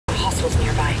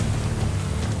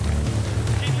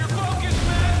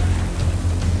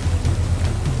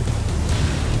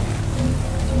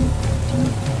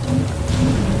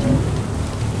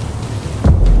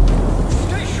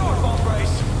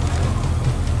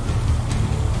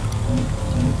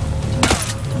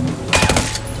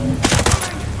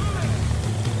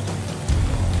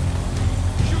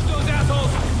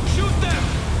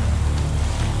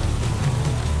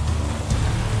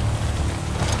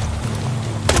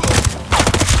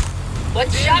One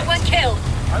shot, one kill.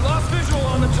 I lost visual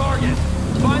on the target.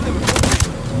 Find them.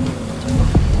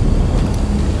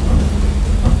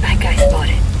 Bad guy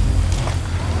spotted.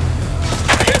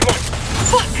 I hit one.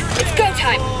 Fuck! It's go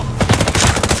time.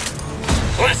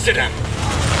 Blasted him.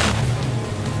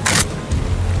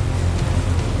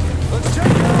 Let's check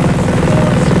it out.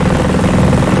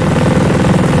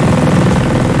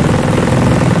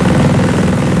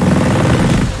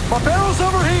 My barrel's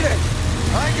overheating.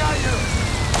 I got you.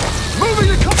 Moving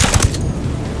to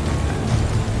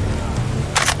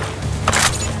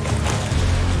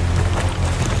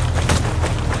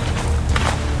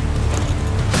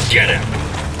Get him.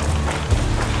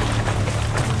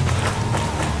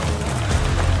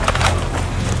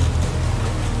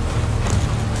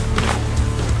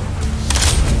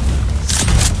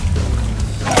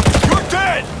 You're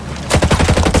dead.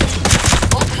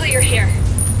 All clear here.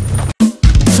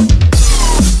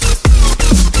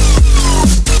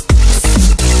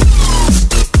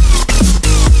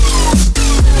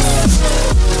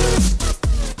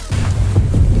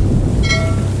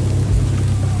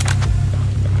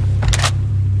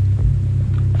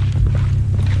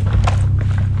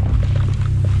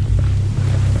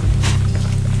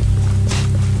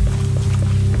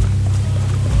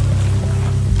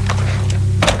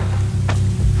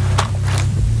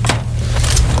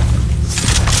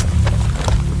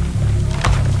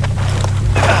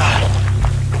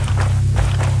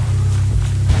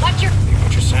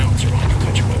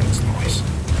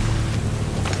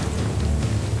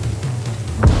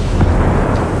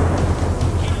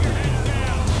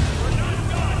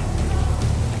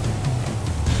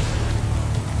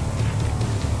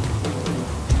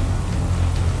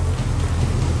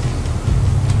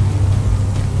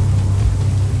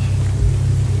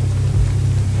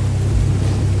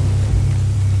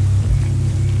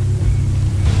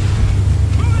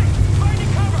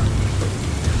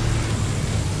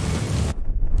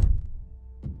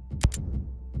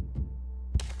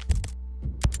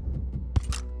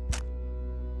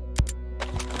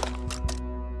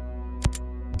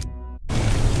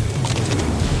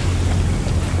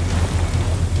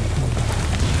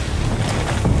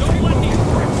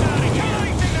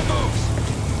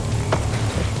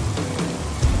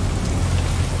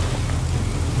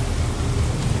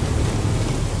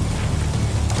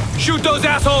 Shoot those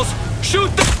assholes!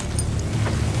 Shoot them!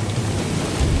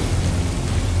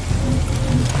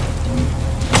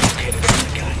 Okay, there's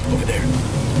the guy over there.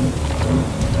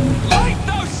 Light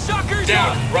those suckers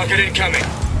Down! up! Rocket incoming!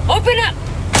 Open up!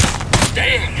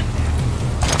 Damn!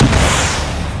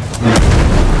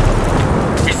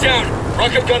 He's down!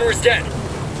 Rocket gunner is dead!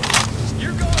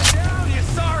 You're going down, you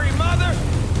sorry mother!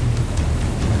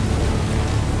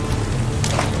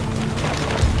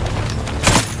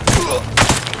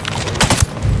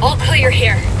 All clear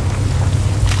here.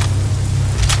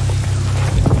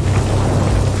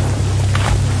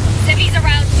 Civvies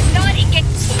around. Do not engage.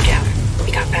 Slow down.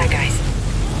 We got bad guys.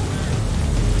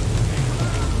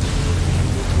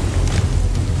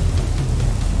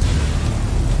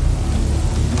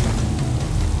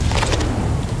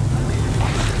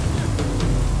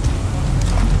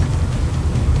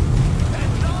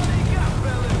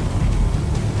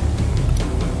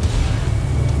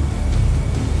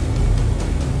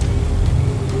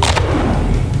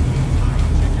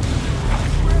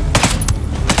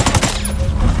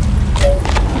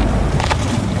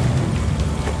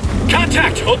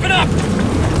 Contact! Open up!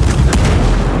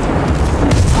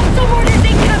 Hostile mortars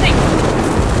incoming!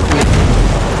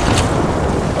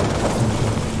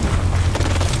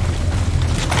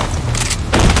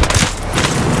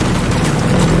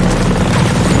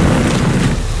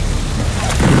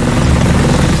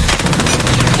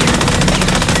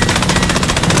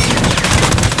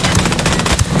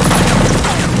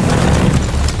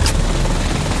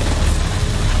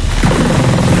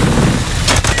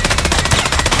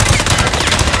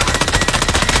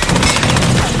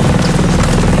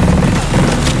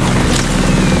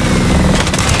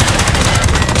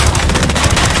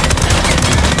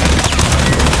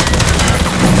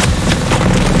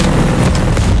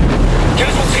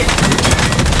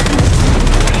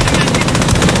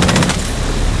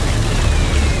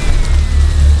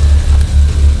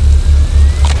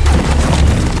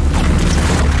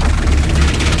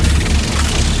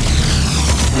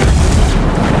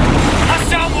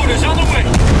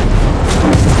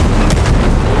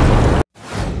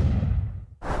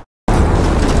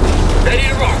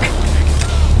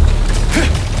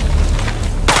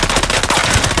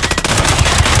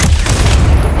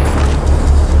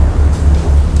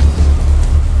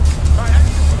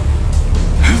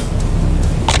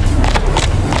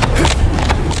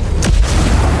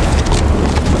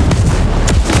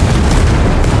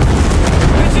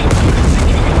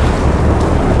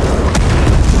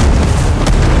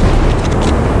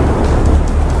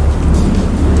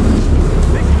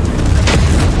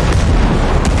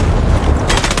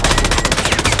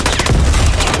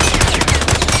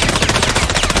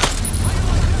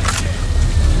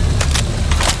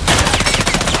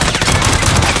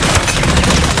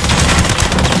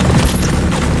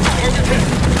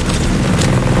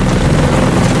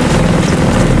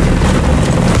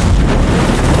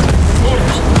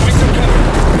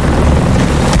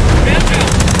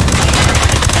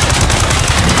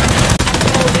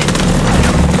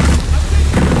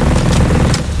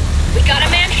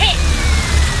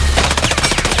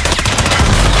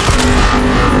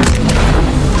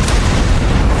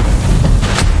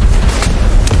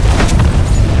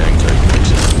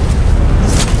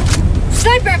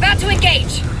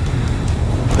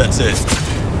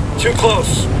 Too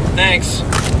close. Thanks.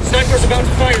 Sniper's about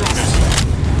to fire on us.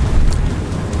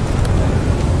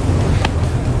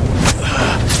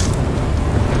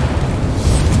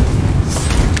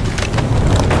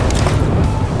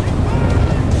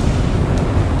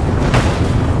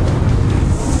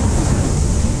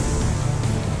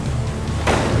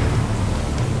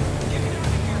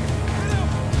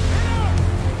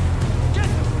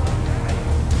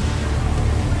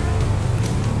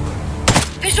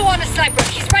 Visual on a sniper.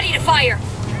 He's ready to fire.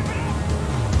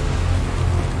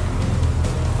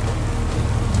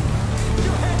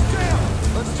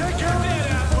 Let's take care of it,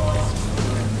 assholes!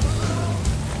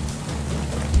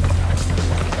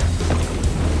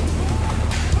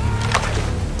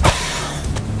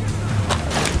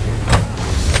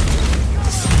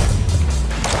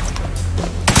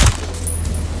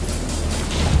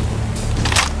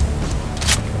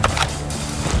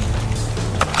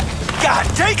 God,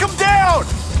 take him down!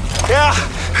 Yeah,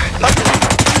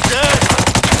 dead.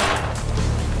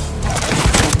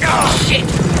 Shit!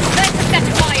 Sniper set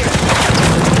to fire.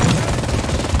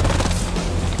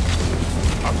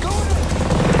 I'm going in!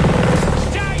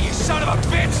 Die, you son of a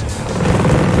bitch!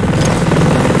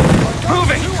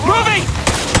 Moving! Moving!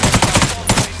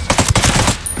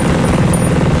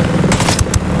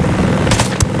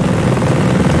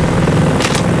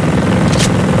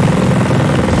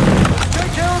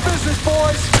 Take care of business,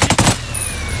 boys!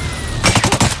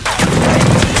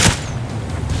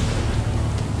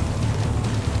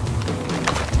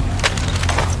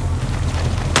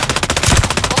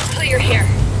 All clear here.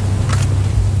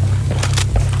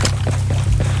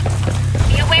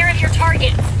 Be aware of your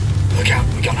target. Look out,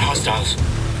 we got hostiles.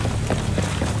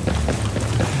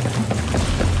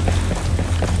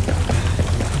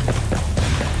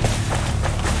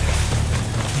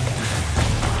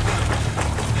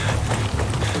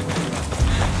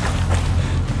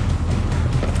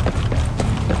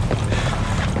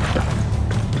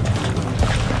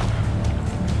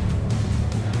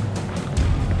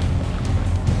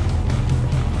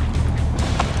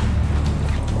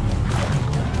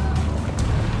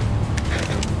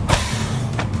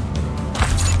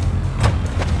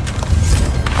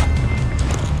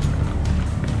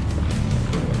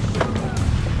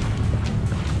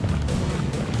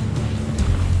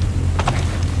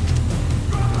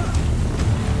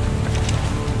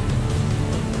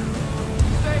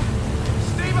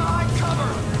 Stay behind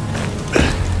cover!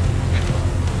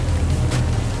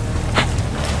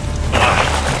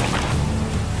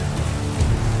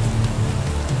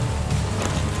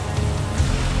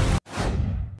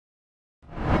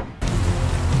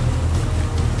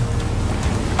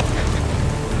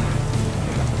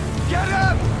 Get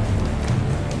him!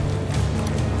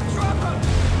 Drop him!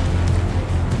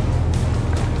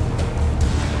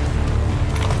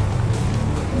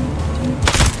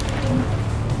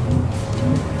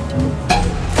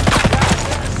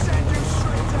 Send you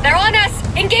straight to They're on us!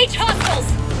 Engage hostiles!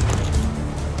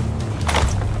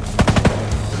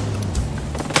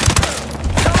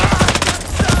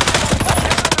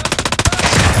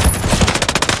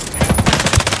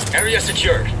 Area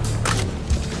secured.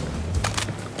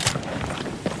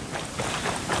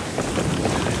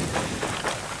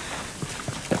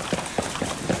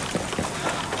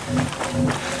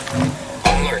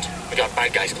 On alert. We got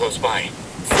bad guys close by.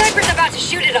 Sniper's about to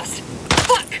shoot at us!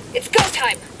 Fuck! It's go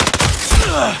time!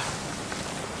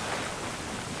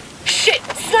 Shit!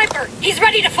 Sniper! He's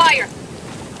ready to fire!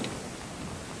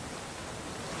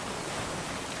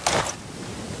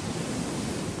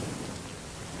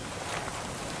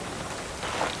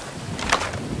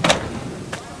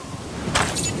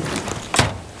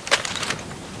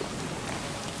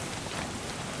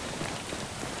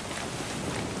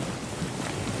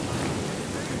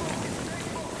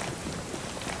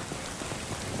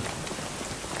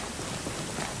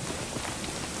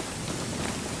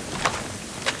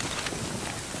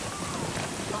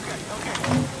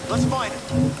 Let's find him.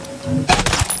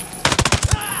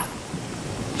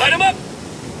 Light him up!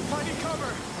 Finding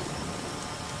cover.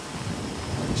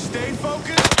 Stay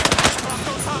focused. Drop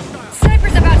those hostiles.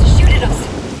 Sniper's about to shoot at us!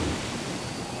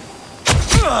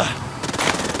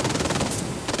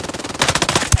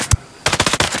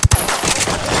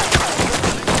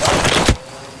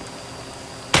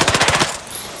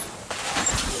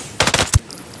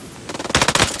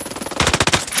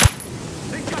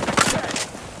 They got the dead.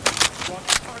 Watch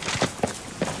the target.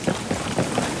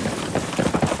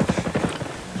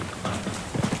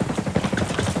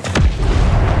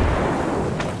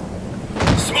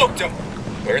 Smoked him!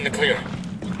 We're in the clear.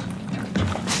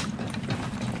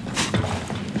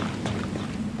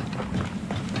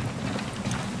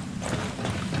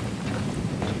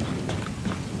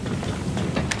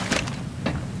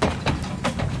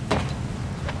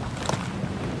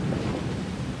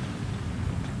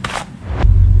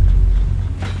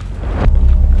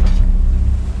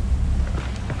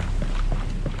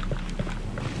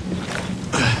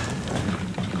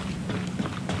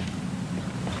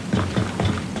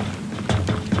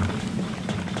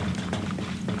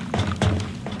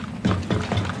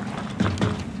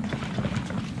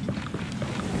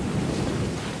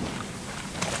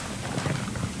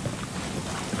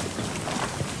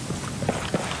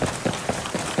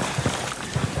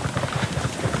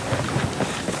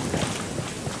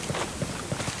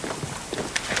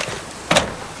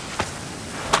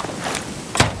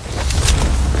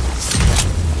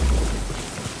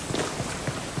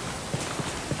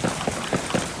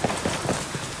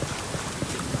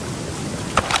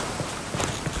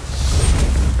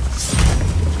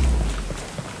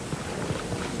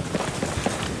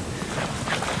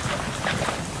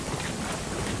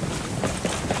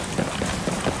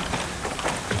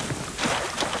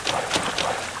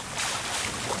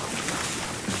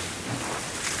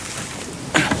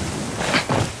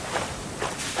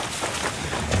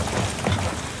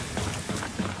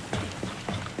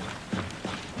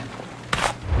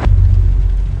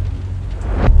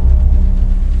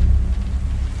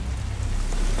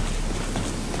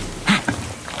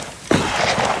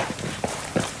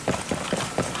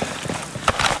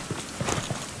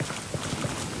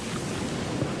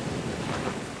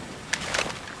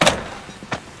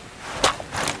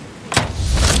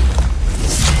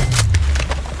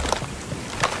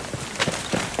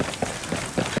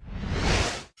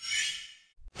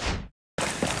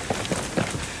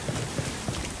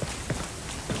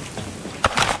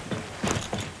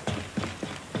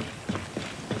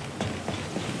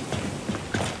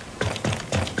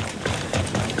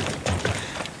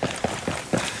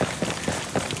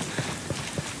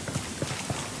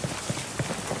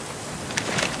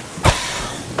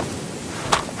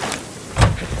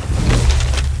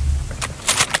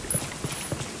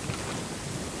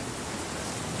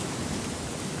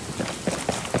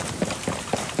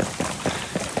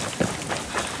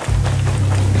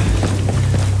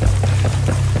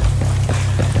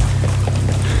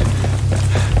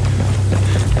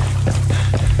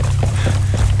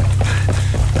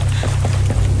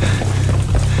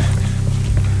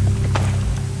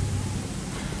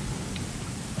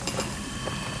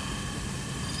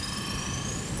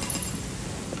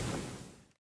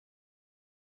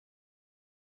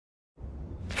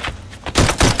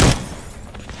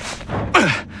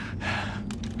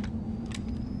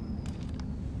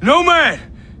 Nomad!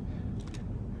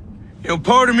 You know,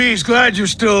 part of me is glad you're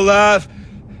still alive.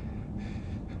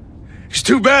 It's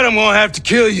too bad I'm gonna have to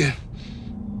kill you.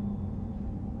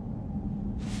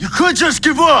 You could just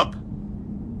give up!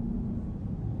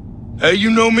 Hey,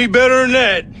 you know me better than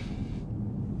that.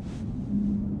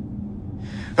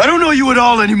 I don't know you at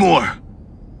all anymore.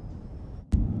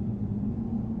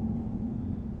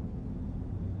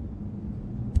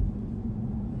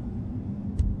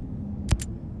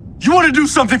 You want to do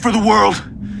something for the world?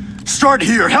 Start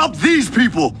here. Help these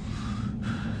people.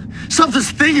 Stop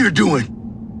this thing you're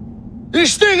doing.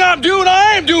 This thing I'm doing,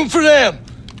 I am doing for them.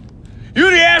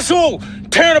 You're the asshole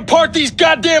tearing apart these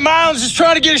goddamn islands just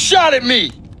trying to get a shot at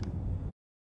me.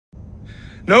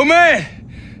 No, man.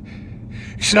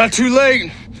 It's not too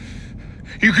late.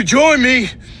 You could join me.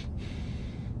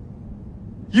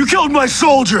 You killed my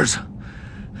soldiers.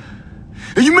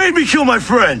 And you made me kill my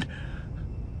friend.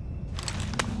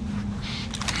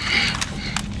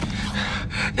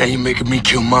 Now you're making me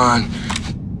kill mine.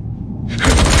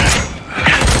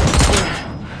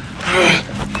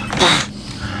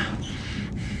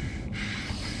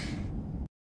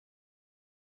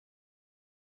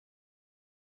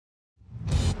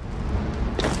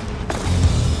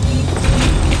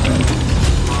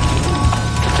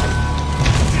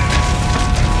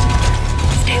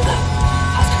 Stay low.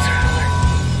 Hostiles are on alert.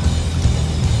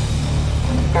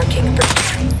 Marking a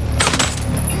breakpoint.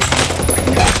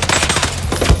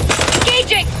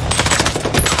 Engaging!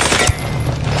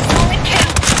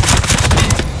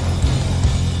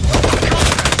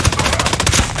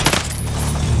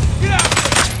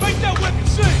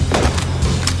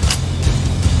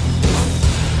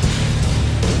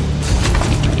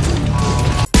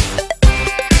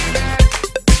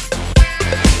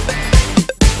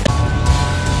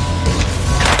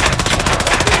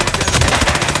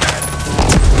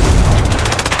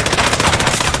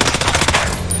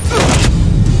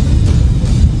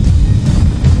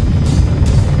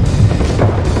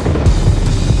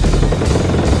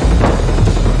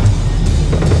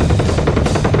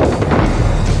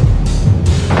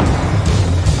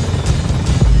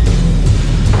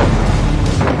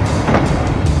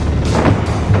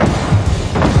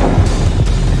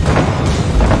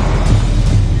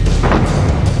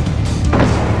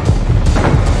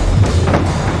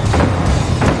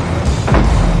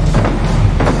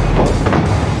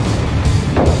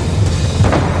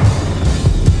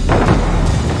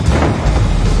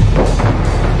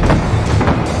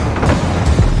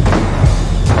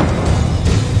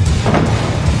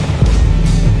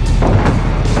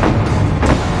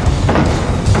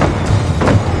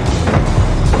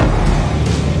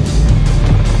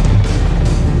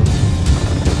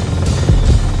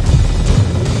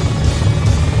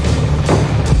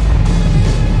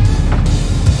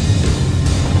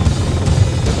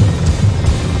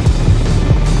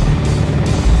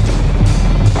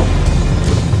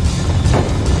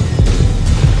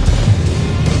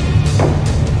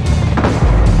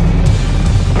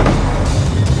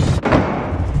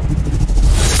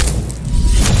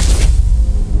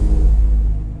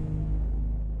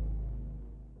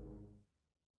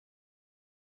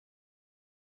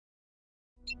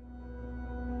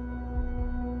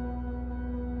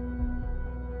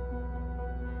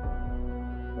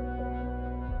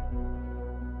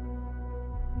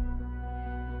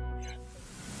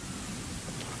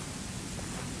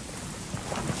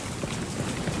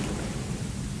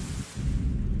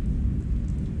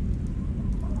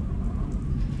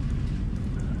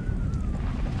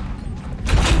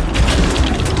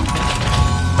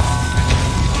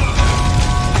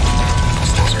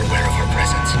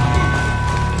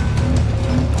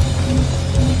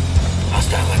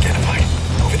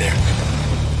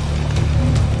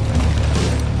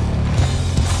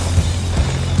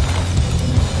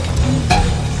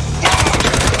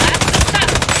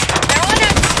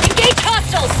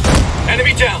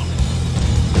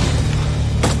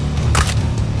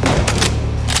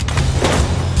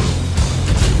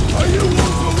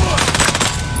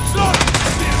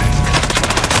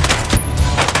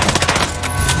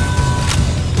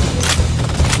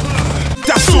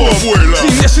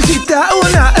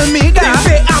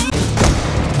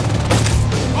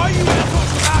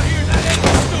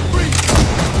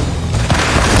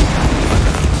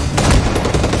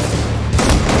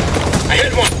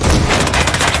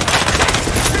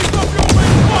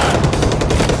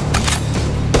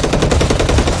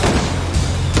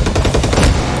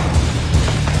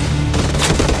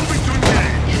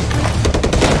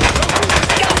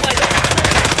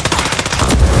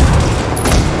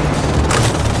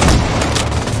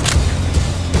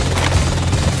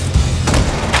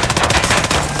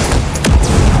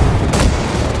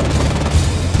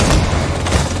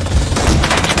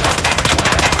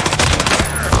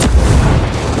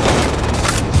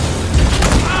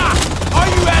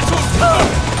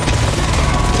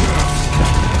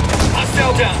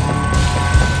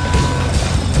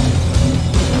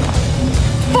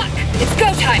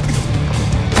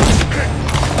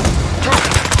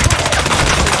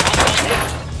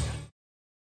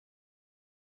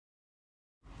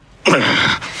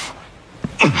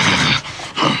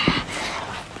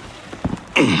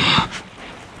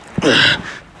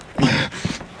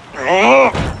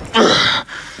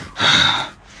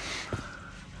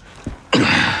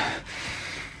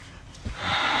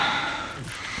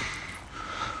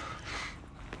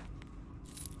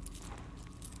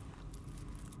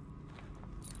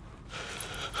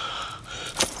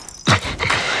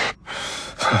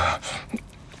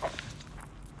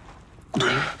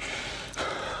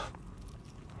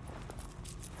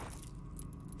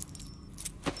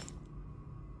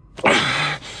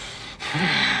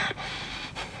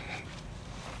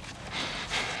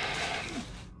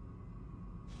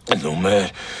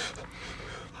 Nomad.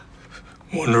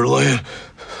 Wonderland.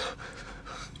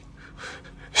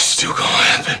 It's still gonna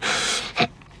happen.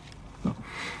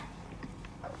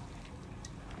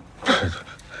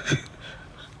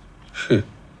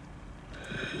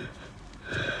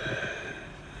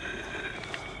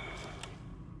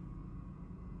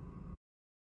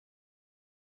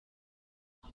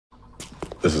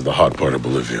 This is the hot part of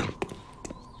Bolivia.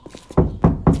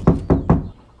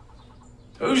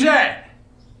 Who's that?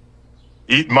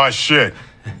 Eat my shit.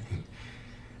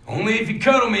 Only if you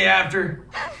cuddle me after.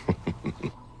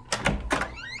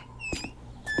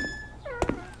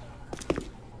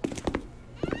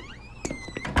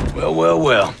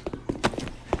 Well.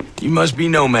 You must be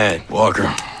Nomad.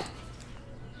 Walker.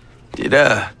 Did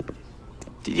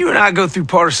you and I go through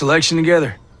part of selection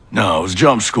together? No, it was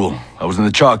jump school. I was in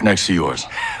the chalk next to yours.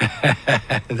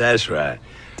 That's right.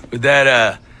 With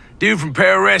that, dude from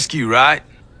Pararescue, right?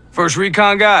 First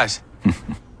recon guys?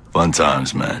 Fun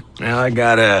times, man. Well, I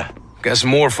got some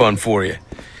more fun for you.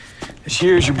 This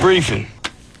here's your briefing.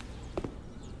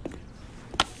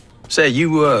 Say,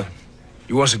 you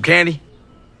want some candy?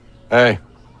 Hey.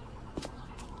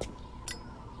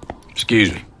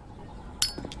 Excuse me.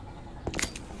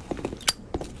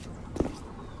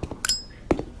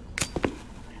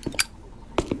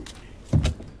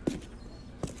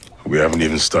 We haven't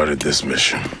even started this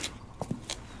mission.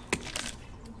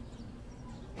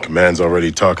 Command's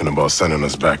already talking about sending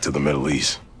us back to the Middle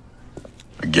East.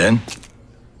 Again?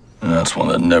 And that's one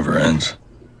that never ends.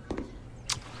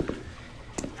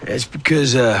 That's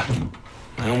because,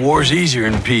 war's easier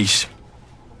in peace.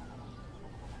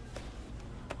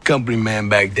 Company man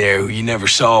back there, who you never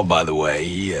saw, by the way,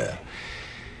 he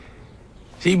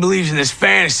believes in this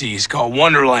fantasy. It's called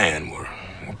Wonderland, where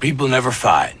people never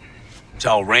fight. It's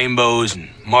all rainbows and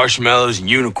marshmallows and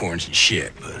unicorns and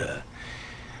shit, but,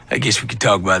 I guess we could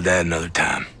talk about that another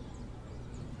time.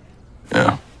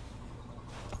 Yeah.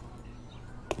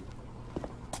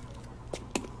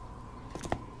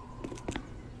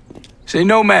 Say,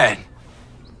 Nomad.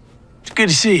 It's good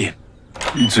to see you.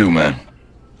 You too, man.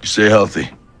 You stay healthy.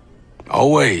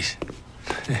 Always.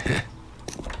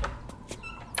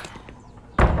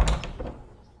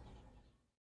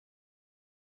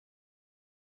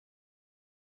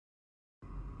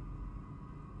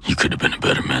 You could have been a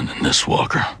better man than this,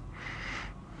 Walker.